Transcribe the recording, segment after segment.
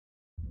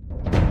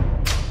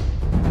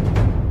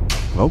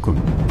Welcome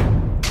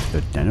to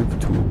the Den of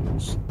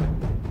Tools.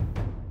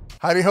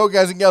 Howdy ho,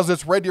 guys and gals,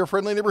 it's Red, your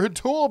friendly neighborhood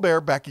tool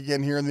bear, back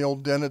again here in the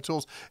old Den of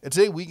Tools. And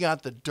today we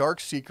got the dark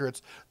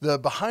secrets, the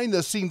behind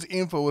the scenes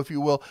info, if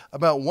you will,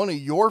 about one of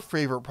your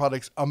favorite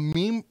products, a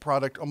meme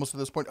product almost at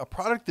this point, a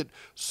product that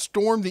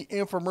stormed the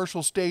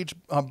infomercial stage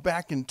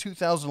back in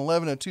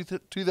 2011 and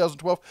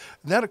 2012.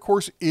 And that, of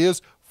course,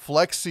 is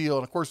Flex Seal,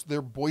 and of course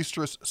their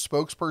boisterous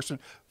spokesperson,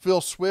 Phil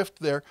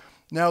Swift there.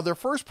 Now, their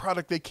first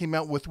product they came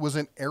out with was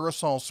an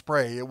aerosol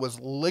spray. It was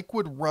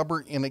liquid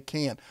rubber in a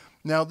can.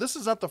 Now, this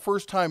is not the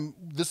first time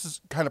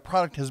kind of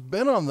product has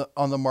been on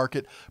the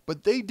market,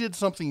 but they did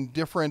something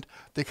different.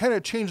 They kind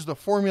of changed the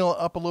formula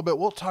up a little bit.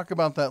 We'll talk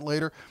about that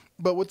later.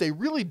 But what they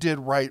really did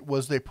right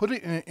was they put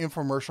it in an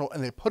infomercial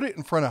and they put it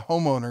in front of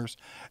homeowners.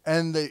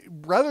 And they,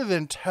 rather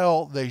than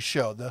tell, they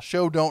show. The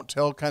show don't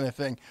tell kind of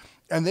thing.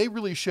 And they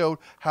really showed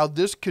how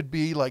this could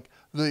be like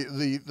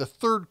the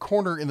third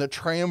corner in the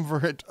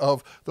triumvirate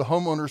of the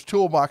homeowner's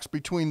toolbox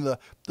between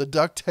the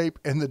duct tape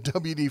and the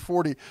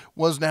WD-40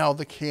 was now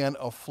the can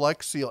of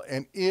Flex Seal,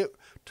 and it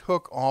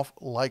took off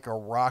like a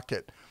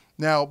rocket.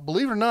 Now,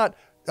 believe it or not,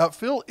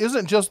 Phil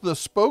isn't just the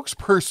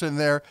spokesperson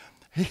there.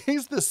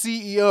 He's the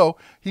CEO.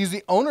 He's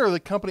the owner of the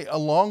company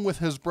along with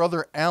his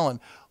brother, Alan.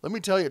 Let me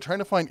tell you, trying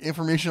to find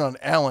information on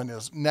Alan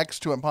is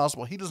next to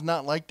impossible. He does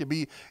not like to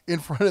be in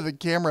front of the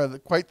camera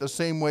quite the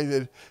same way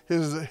that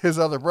his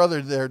other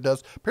brother there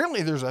does.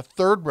 Apparently, there's a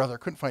third brother.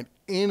 Couldn't find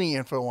any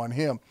info on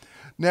him.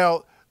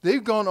 Now,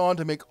 they've gone on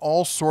to make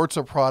all sorts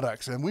of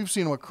products, and we've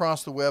seen them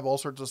across the web, all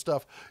sorts of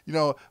stuff. You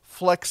know,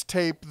 Flex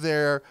Tape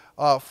there,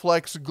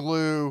 Flex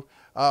Glue,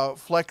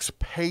 Flex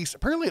Paste.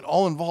 Apparently it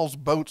all involves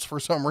boats for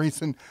some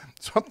reason.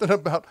 Something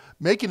about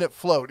making it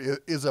float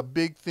is a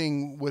big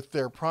thing with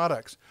their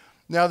products.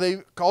 Now,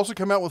 they've also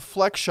come out with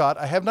Flex Shot.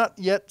 I have not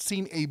yet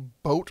seen a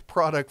boat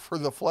product for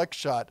the Flex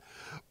Shot,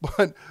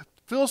 but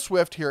Phil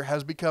Swift here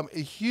has become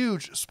a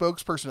huge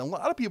spokesperson. A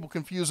lot of people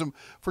confuse him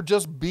for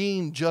just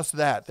being just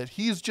that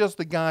he's just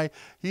the guy,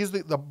 he's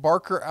the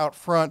barker out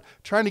front,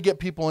 trying to get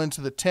people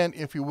into the tent,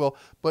 if you will.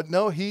 But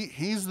no,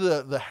 he's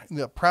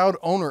the proud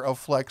owner of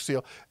Flex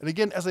Seal. And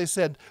again, as I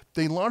said,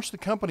 they launched the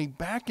company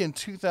back in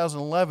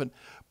 2011,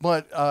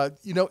 but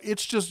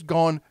it's just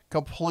gone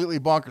completely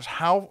bonkers.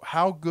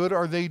 How good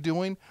are they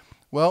doing?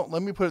 Well,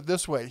 let me put it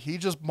this way. He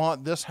just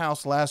bought this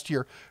house last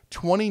year,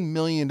 $20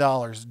 million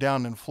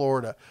down in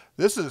Florida.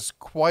 This is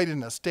quite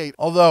an estate.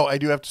 Although I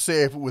do have to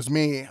say, if it was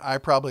me, I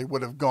probably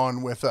would have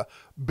gone with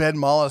Ben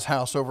Malla's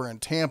house over in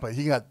Tampa.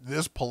 He got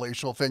this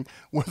palatial thing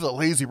with a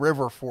lazy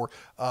river for,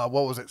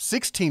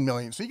 $16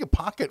 million. So you could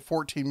pocket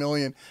 $14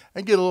 million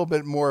and get a little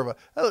bit more of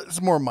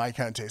it's more my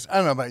kind of taste. I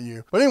don't know about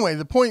you. But anyway,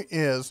 the point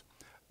is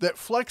that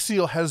Flex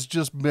Seal has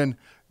just been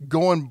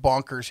going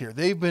bonkers here.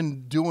 They've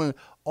been doing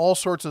all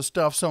sorts of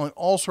stuff, selling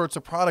all sorts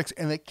of products,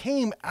 and it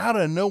came out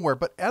of nowhere.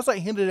 But as I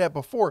hinted at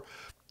before,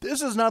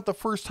 this is not the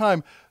first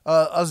time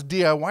us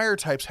DIYer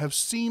types have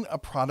seen a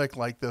product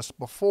like this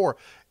before.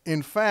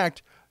 In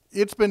fact,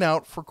 it's been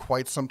out for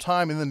quite some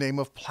time in the name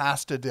of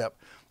Plastidip.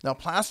 Now,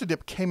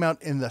 Plastidip came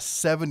out in the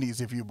 70s,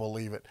 if you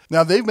believe it.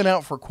 Now, they've been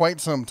out for quite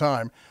some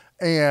time.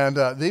 And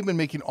they've been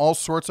making all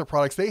sorts of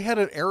products. They had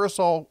an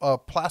aerosol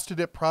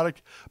Plastidip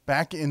product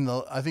back in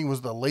I think it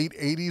was the late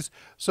 80s.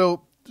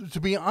 So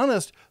to be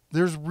honest,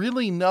 there's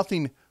really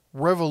nothing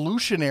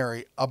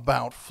revolutionary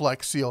about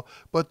Flex Seal,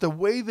 but the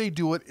way they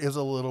do it is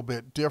a little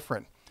bit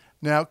different.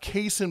 Now,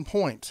 case in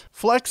point,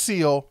 Flex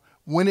Seal,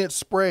 when it's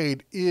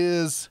sprayed,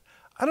 is,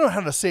 I don't know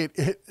how to say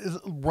it,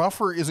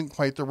 rougher isn't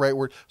quite the right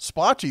word.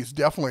 Splotchy is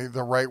definitely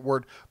the right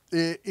word.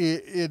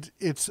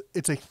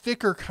 It's a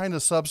thicker kind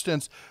of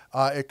substance.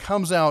 It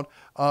comes out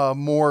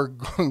more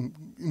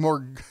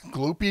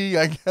gloopy,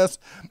 I guess.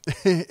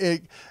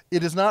 It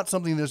is not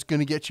something that's going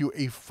to get you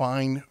a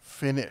fine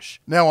finish.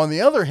 Now, on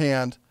the other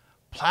hand,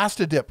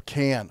 Plastidip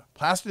can.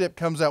 Plastidip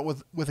comes out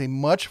with a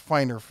much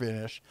finer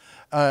finish.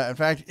 In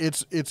fact,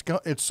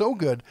 it's so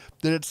good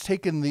that it's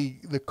taken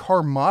the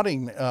car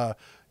modding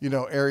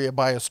area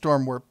by a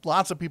storm, where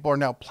lots of people are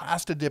now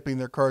Plastidipping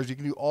their cars. You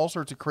can do all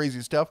sorts of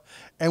crazy stuff.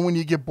 And when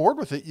you get bored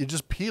with it, you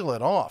just peel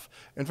it off.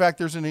 In fact,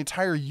 there's an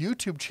entire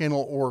YouTube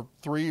channel, or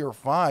 3 or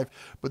 5,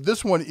 but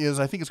this one is,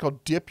 I think it's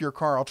called Dip Your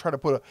Car. I'll try to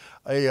put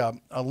a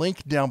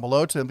link down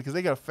below to them, because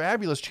they got a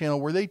fabulous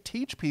channel where they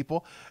teach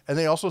people, and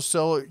they also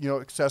sell,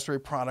 accessory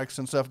products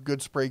and stuff,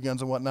 good spray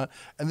guns and whatnot.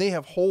 And they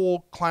have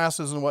whole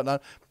classes and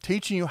whatnot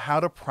teaching you how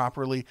to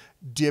properly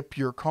dip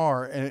your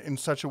car in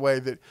such a way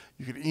that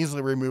you can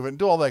easily remove it and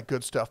do all that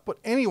good stuff. But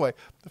anyway,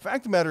 the fact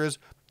of the matter is,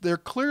 they're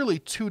clearly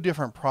two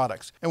different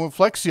products. And when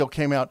Flex Seal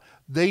came out,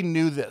 they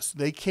knew this.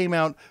 They came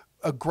out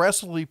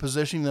aggressively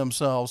positioning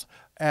themselves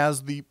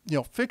as the,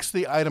 fix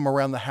the item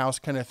around the house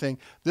kind of thing.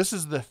 This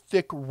is the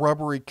thick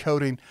rubbery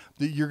coating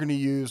that you're going to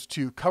use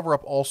to cover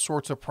up all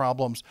sorts of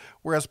problems.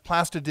 Whereas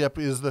Plastidip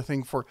is the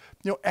thing for,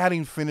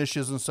 adding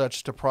finishes and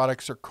such to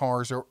products or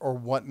cars or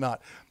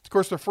whatnot. Of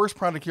course, the first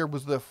product here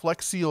was the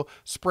Flex Seal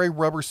spray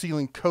rubber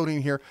sealing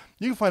coating here.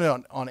 You can find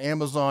it on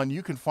Amazon.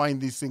 You can find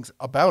these things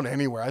about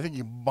anywhere. I think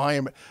you can buy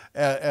them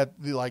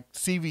at the like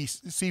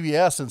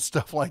CVS and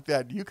stuff like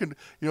that. You can,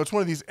 it's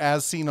one of these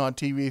as seen on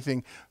TV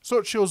thing. So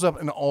it shows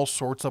up in all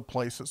sorts of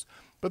places.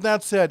 But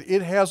that said,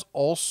 it has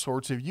all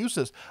sorts of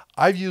uses.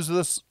 I've used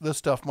this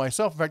stuff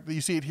myself. In fact,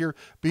 you see it here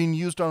being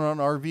used on an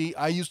RV.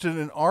 I used it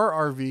in our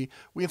RV.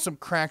 We had some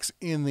cracks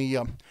in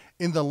the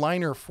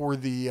liner for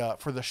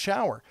the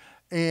shower,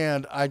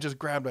 and I just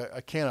grabbed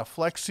a can of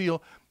Flex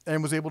Seal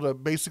and was able to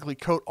basically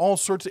coat all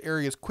sorts of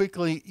areas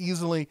quickly,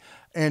 easily,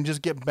 and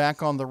just get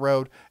back on the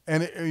road.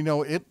 And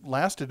it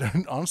lasted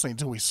honestly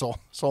until we sold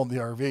the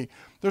RV.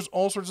 There's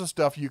all sorts of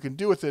stuff you can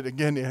do with it.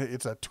 Again,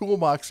 it's a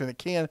toolbox and a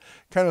can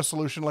kind of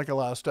solution, like a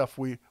lot of stuff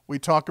we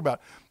talk about.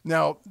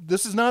 Now,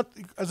 this is not,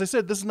 as I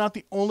said, this is not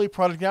the only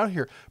product out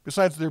here.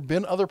 Besides, there have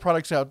been other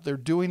products out there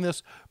doing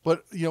this,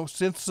 but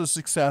since the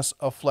success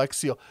of Flex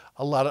Seal,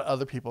 a lot of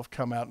other people have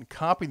come out and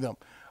copied them.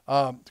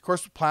 Of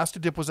course,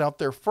 Plasti Dip was out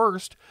there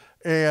first,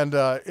 and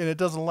it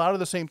does a lot of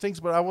the same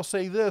things. But I will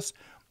say this.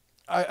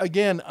 I'm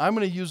going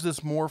to use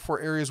this more for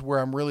areas where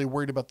I'm really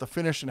worried about the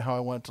finish and how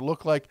I want it to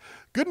look like.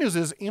 Good news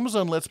is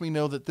Amazon lets me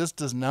know that this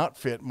does not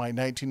fit my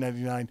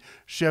 1999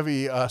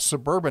 Chevy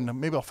Suburban.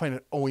 Maybe I'll find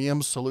an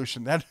OEM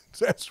solution.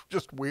 That's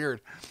just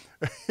weird.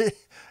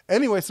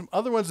 Anyway, some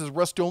other ones is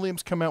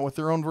Rust-Oleum's come out with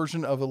their own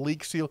version of a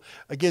leak seal.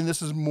 Again, this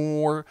is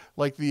more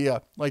like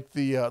the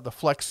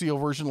Flex Seal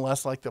version,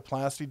 less like the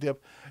Plasti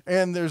Dip.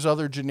 And there's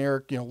other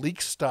generic,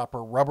 leak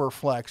stopper, rubber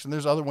flex, and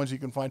there's other ones you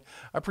can find.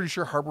 I'm pretty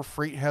sure Harbor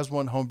Freight has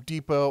one, Home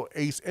Depot,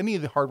 Ace, any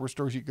of the hardware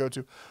stores you go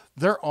to,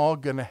 they're all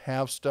going to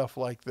have stuff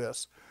like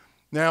this.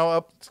 Now,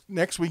 up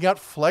next, we got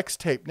Flex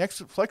Tape.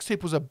 Flex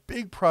Tape was a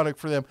big product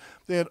for them.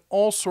 They had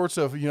all sorts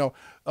of,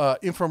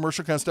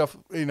 infomercial kind of stuff,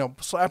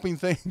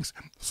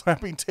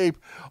 slapping tape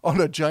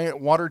on a giant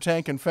water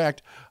tank. In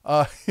fact,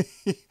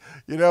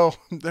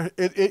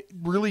 it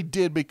really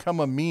did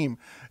become a meme.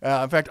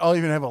 In fact, I'll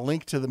even have a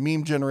link to the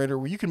meme generator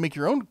where you can make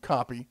your own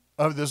copy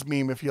of this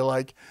meme if you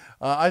like.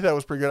 I thought it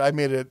was pretty good. I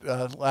made it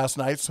last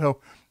night,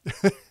 so...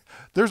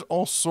 There's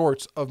all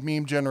sorts of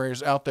meme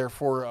generators out there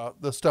for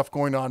the stuff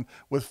going on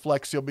with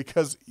Flex Seal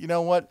because you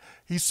know what?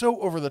 He's so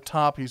over the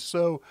top. He's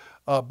so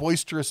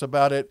boisterous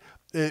about it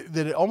that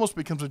it almost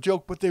becomes a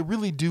joke, but they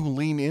really do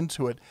lean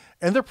into it.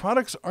 And their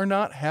products are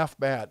not half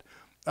bad.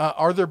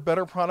 Are there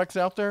better products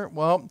out there?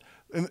 Well,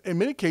 in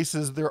many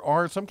cases there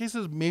are. In some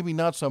cases, maybe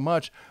not so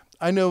much.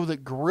 I know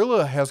that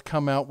Gorilla has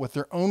come out with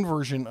their own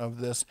version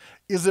of this.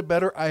 Is it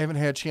better? I haven't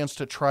had a chance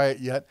to try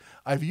it yet.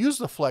 I've used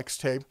the Flex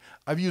Tape.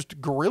 I've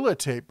used Gorilla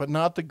Tape, but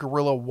not the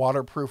Gorilla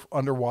waterproof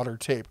underwater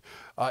tape.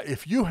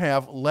 If you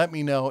have, let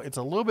me know. It's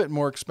a little bit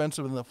more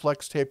expensive than the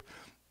Flex Tape,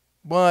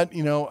 but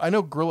I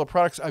know Gorilla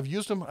products. I've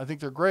used them. I think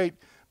they're great,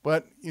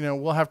 but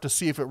we'll have to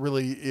see if it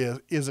really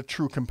is a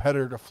true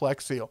competitor to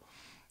Flex Seal.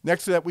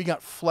 Next to that, we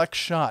got Flex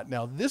Shot.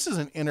 Now, this is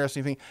an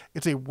interesting thing.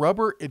 It's a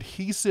rubber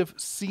adhesive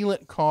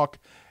sealant caulk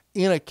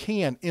in a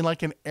can, in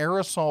like an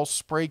aerosol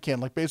spray can,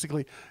 like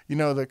basically,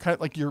 the kind of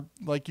like you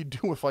do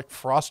with like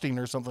frosting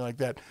or something like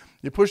that.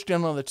 You push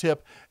down on the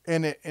tip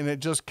and it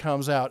just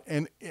comes out.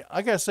 And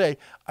I gotta say,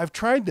 I've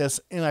tried this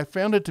and I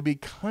found it to be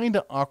kind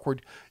of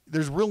awkward.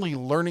 There's really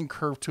learning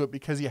curve to it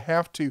because you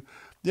have to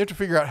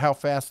figure out how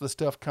fast the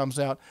stuff comes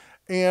out.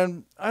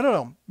 And I don't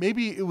know,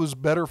 maybe it was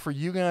better for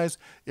you guys.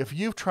 If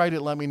you've tried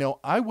it, let me know.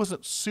 I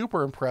wasn't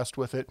super impressed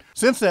with it.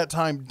 Since that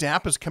time,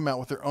 DAP has come out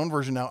with their own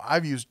version now.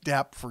 I've used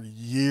DAP for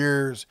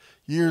years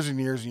and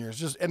years.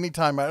 Just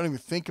anytime I don't even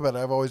think about it,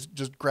 I've always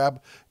just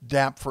grabbed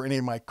DAP for any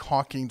of my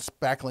caulking,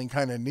 spackling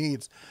kind of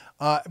needs.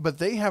 But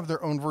they have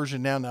their own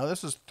version now. Now,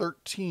 this is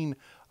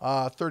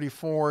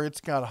 1334.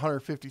 It's got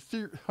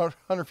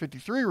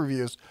 153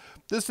 reviews.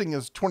 This thing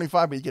is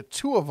 25, but you get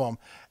 2 of them.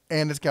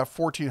 And it's got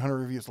 1,400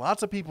 reviews.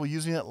 Lots of people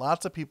using it.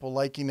 Lots of people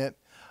liking it.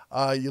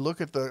 You look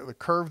at the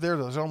curve there.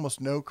 There's almost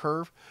no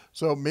curve.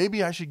 So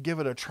maybe I should give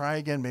it a try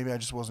again. Maybe I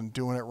just wasn't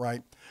doing it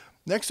right.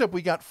 Next up,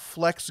 we got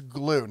Flex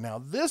Glue. Now,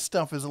 this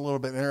stuff is a little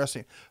bit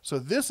interesting. So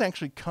this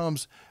actually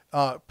comes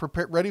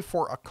ready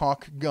for a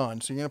caulk gun.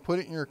 So you're going to put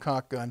it in your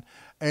caulk gun,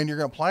 and you're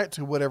going to apply it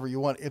to whatever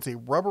you want. It's a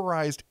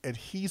rubberized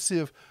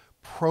adhesive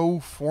Pro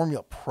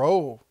formula.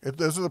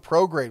 This is the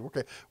pro grade.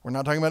 Okay, we're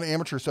not talking about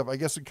amateur stuff. I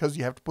guess because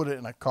you have to put it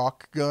in a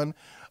caulk gun.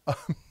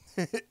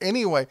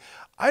 Anyway,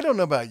 I don't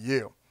know about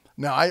you.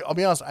 Now, I'll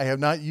be honest. I have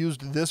not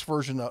used this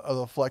version of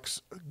the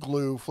Flex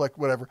Glue,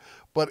 whatever.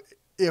 But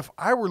if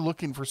I were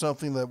looking for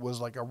something that was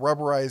like a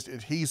rubberized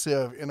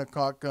adhesive in a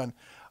caulk gun,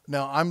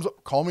 now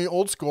call me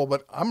old school,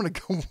 but I'm going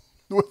to go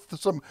with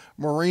some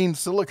marine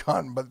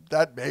silicone. But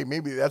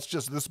maybe that's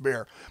just this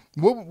bear.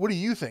 What do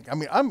you think? I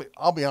mean,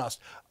 I'll be honest.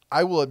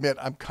 I will admit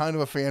I'm kind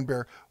of a fan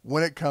bear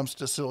when it comes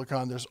to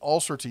silicone. There's all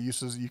sorts of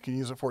uses you can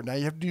use it for. Now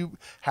you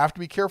have to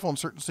be careful in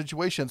certain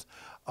situations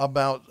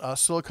about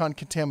silicone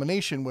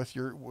contamination with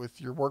your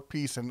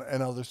workpiece and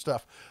other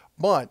stuff.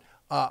 But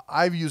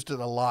I've used it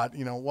a lot.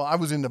 I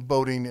was into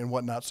boating and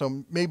whatnot,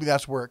 so maybe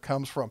that's where it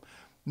comes from.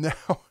 Now,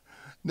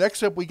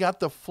 Next up, we got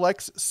the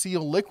Flex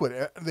Seal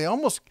Liquid. They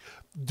almost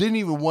didn't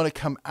even want to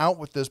come out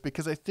with this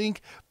because I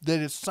think that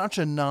it's such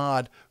a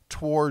nod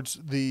towards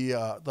the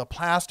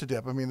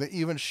Plastidip. I mean, they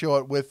even show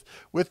it with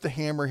the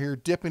hammer here,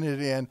 dipping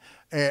it in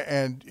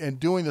and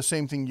doing the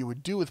same thing you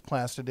would do with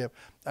Plastidip.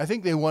 I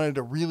think they wanted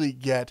to really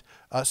get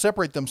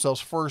separate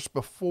themselves first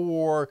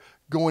before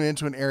going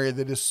into an area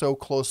that is so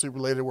closely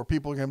related where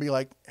people are going to be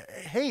like,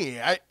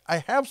 hey, I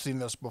have seen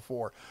this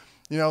before.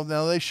 You know,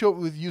 now they show it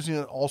with using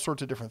it all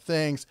sorts of different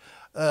things.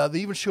 They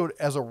even show it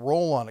as a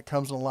roll-on. It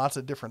comes in lots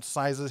of different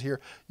sizes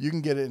here. You can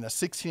get it in a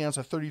 16 ounce,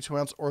 a 32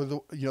 ounce, or the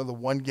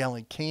 1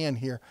 gallon can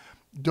here.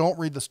 Don't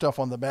read the stuff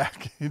on the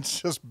back.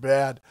 It's just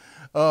bad.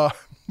 But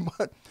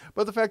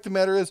the fact of the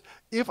matter is,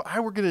 if I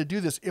were going to do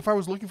this, if I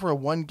was looking for a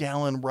 1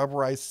 gallon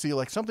rubberized seal,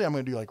 like something I'm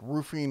going to do like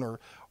roofing or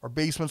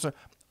basements,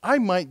 I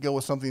might go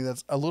with something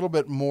that's a little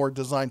bit more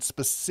designed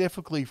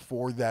specifically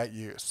for that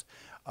use.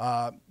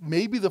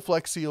 Maybe the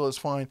Flex Seal is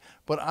fine,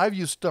 but I've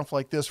used stuff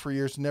like this for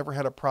years, never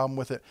had a problem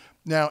with it.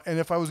 Now, and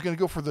if I was going to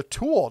go for the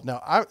tool,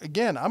 now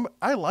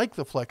I like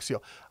the Flex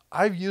Seal.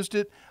 I've used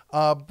it,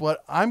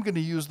 but I'm going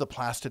to use the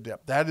Plastidip.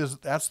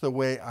 That's the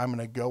way I'm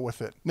going to go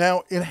with it.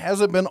 Now, it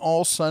hasn't been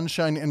all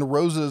sunshine and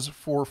roses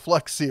for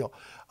Flex Seal.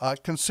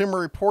 Consumer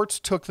Reports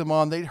took them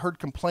on. They heard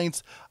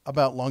complaints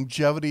about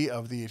longevity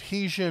of the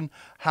adhesion,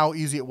 how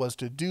easy it was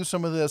to do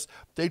some of this.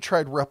 They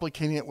tried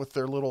replicating it with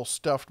their little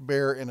stuffed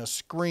bear in a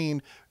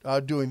screen,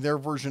 doing their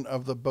version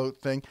of the boat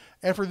thing.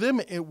 And for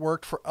them, it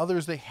worked. For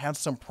others, they had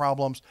some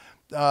problems.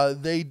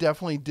 They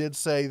definitely did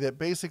say that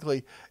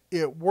basically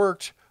it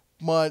worked,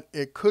 but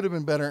it could have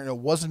been better and it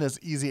wasn't as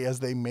easy as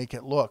they make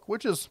it look,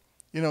 which is,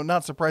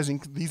 not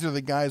surprising. These are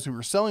the guys who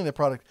are selling the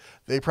product.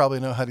 They probably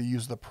know how to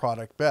use the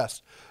product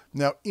best.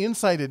 Now,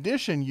 Inside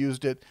Edition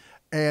used it,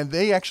 and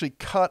they actually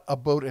cut a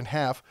boat in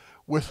half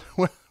with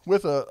a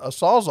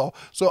Sawzall.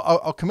 So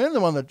I'll commend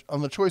them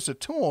on the choice of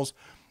tools.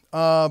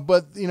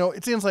 But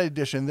it's Inside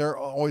Edition. They're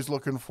always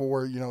looking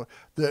for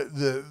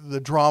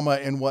the drama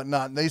and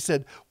whatnot. And they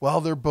said,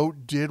 well, their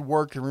boat did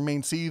work and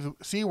remain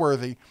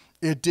seaworthy.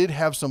 It did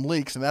have some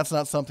leaks, and that's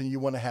not something you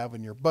want to have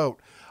in your boat.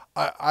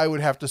 I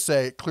would have to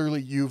say,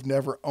 clearly you've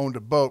never owned a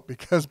boat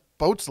because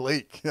boats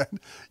leak.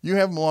 You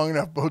have them long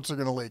enough, boats are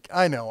going to leak.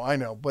 I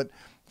know. But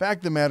fact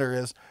of the matter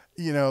is,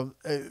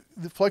 the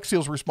Flex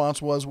Seal's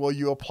response was, well,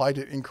 you applied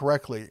it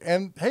incorrectly.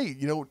 And hey,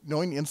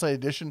 knowing Inside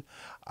Edition,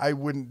 I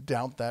wouldn't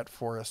doubt that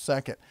for a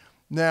second.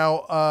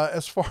 Now,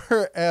 as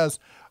far as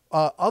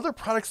other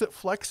products that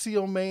Flex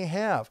Seal may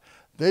have,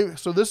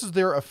 so this is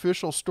their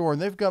official store,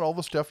 and they've got all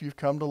the stuff you've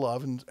come to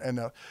love, and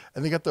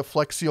they got the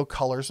Flex Seal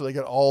colors, so they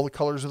got all the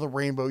colors of the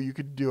rainbow you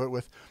could do it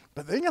with.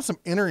 But they got some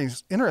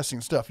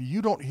interesting stuff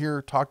you don't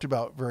hear talked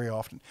about very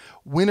often.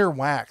 Winter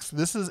Wax.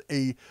 This is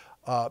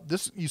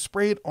you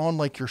spray it on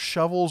like your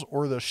shovels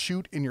or the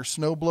chute in your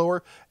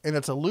snowblower, and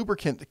it's a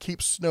lubricant that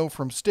keeps snow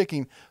from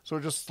sticking, so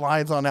it just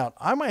slides on out.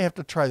 I might have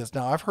to try this.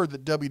 Now, I've heard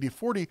that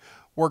WD-40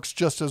 works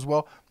just as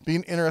well. Be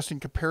an interesting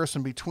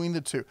comparison between the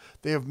two.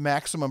 They have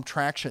maximum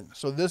traction.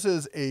 So this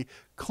is a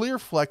clear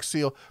Flex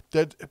Seal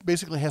that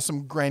basically has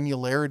some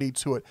granularity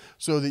to it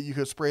so that you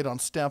could spray it on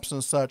steps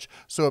and such,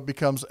 so it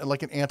becomes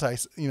like an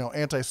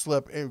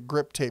anti-slip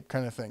grip tape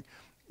kind of thing.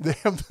 They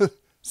have the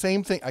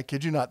same thing, I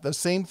kid you not, the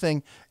same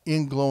thing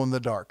in glow in the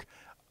dark.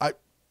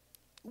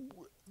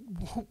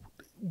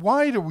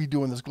 Why are we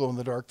doing this glow in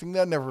the dark thing?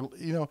 That never,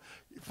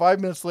 5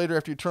 minutes later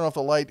after you turn off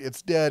the light,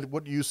 it's dead.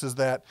 What use is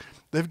that?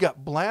 They've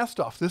got blast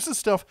off. This is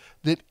stuff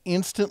that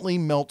instantly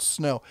melts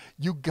snow.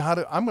 I'm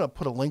going to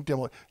put a link down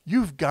below.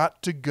 You've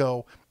got to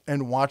go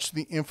and watch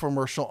the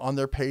infomercial on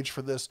their page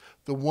for this.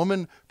 The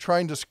woman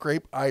trying to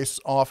scrape ice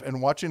off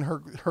and watching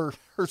her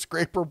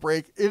scraper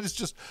break.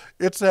 It's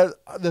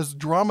this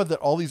drama that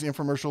all these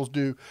infomercials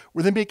do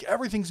where they make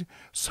everything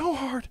so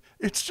hard.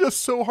 It's just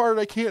so hard.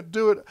 I can't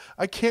do it.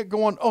 I can't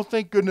go on. Oh,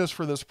 thank goodness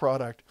for this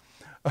product.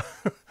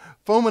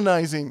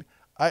 Foamanizing.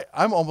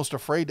 I'm almost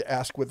afraid to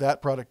ask what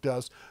that product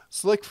does.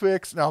 Slick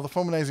Fix. Now the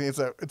foamanizing,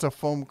 it's a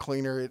foam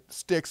cleaner. It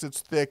sticks.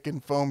 It's thick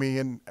and foamy.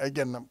 And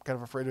again, I'm kind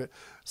of afraid of it.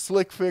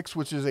 Slick Fix,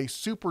 which is a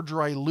super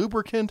dry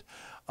lubricant.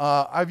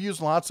 I've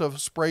used lots of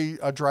spray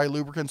dry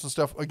lubricants and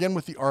stuff. Again,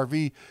 with the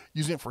RV,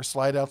 using it for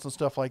slide outs and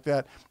stuff like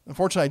that.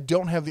 Unfortunately, I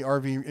don't have the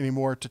RV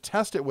anymore to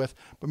test it with,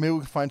 but maybe we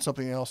can find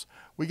something else.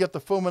 We got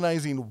the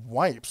foamanizing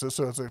wipes.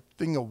 So it's a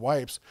thing of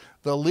wipes.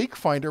 The leak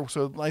finder.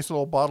 So a nice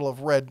little bottle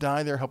of red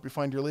dye there, help you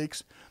find your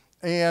leaks.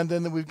 And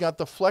then we've got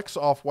the Flex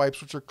Off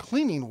wipes, which are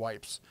cleaning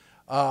wipes.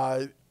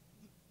 I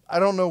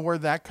don't know where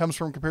that comes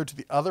from compared to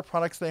the other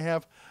products they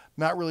have.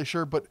 Not really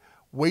sure, but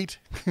wait,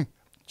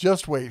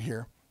 just wait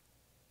here.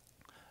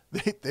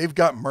 They've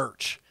got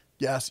merch.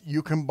 Yes,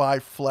 you can buy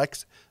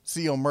Flex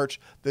Seal merch.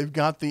 They've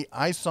got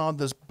I saw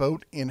this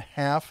boat in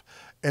half,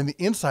 and the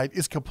inside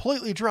is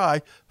completely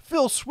dry.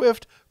 Phil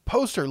Swift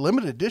poster,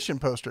 limited edition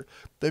poster.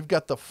 They've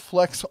got the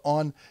Flex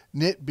On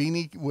knit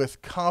beanie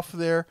with cuff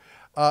there.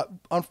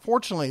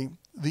 Unfortunately,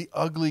 the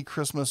ugly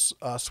Christmas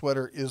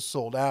sweater is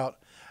sold out,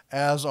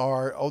 as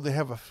they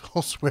have a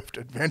Phil Swift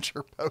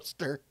adventure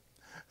poster.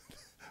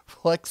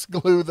 Flex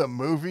Glue, the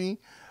movie.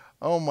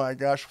 Oh my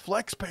gosh,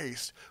 Flex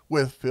Paste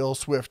with Phil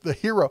Swift, the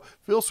hero.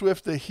 Phil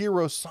Swift, the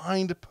hero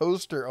signed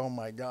poster. Oh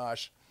my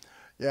gosh.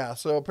 Yeah,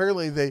 so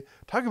apparently they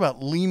talk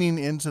about leaning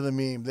into the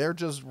meme. They're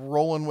just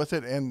rolling with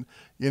it, and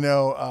when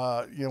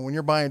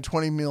you're buying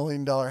 $20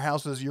 million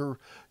houses, you're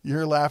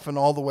laughing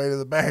all the way to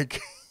the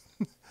bank.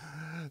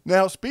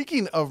 Now,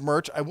 speaking of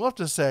merch, I will have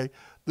to say,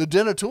 the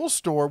Den Tools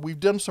store, we've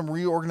done some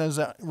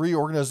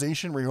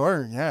reorganization.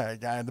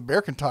 Yeah, the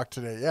bear can talk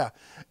today, yeah.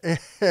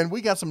 And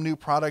we got some new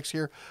products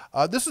here.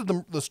 This is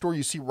the store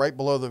you see right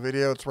below the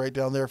video. It's right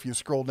down there if you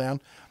scroll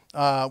down.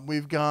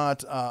 We've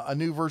got a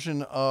new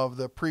version of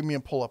the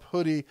premium pull-up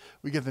hoodie.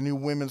 We get the new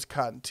women's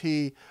cotton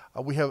tee.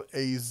 We have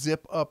a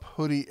zip-up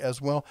hoodie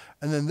as well.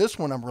 And then this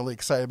one I'm really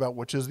excited about,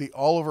 which is the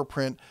all-over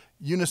print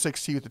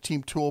unisex tee with the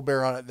Team Tool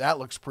Bear on it. That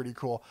looks pretty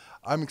cool.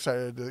 I'm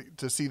excited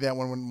to see that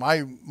one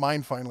when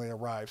mine finally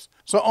arrives.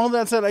 So all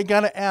that said, I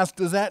gotta ask,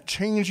 does that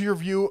change your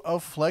view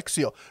of Flex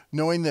Seal?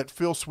 Knowing that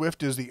Phil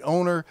Swift is the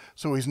owner,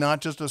 so he's not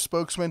just a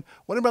spokesman.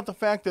 What about the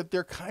fact that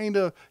they're kind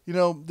of,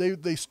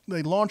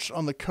 they launched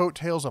on the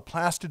coattails of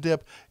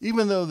Plastidip,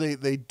 even though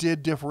they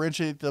did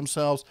differentiate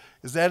themselves?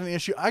 Is that an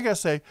issue? I gotta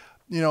say,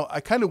 I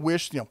kind of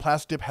wish,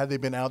 Plastidip, had they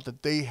been out,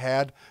 that they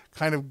had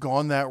kind of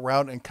gone that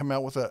route and come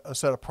out with a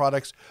set of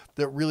products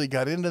that really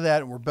got into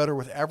that and were better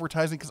with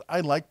advertising, because I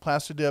like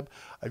Plastidip.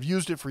 I've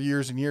used it for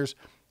years and years,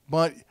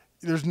 but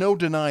there's no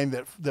denying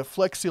that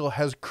Flex Seal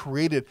has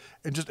created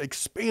and just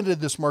expanded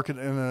this market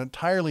in an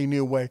entirely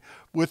new way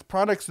with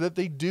products that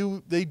they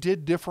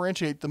did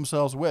differentiate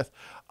themselves with.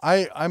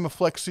 I'm a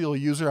Flex Seal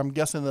user. I'm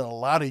guessing that a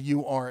lot of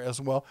you are as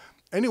well.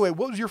 Anyway,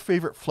 what was your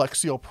favorite Flex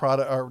Seal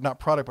product, or not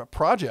product, but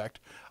project?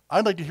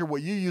 I'd like to hear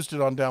what you used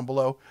it on down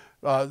below.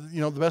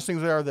 The best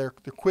things are they're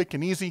quick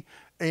and easy,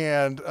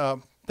 and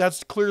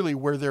that's clearly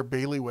where their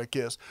bailiwick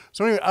is.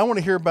 So anyway, I want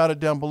to hear about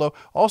it down below.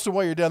 Also,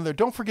 while you're down there,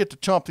 don't forget to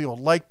chomp the old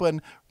like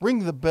button,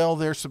 ring the bell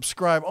there,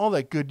 subscribe, all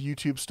that good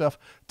YouTube stuff.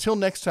 Till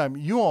next time,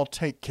 you all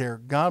take care.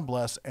 God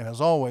bless, and as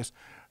always,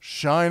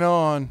 shine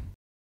on.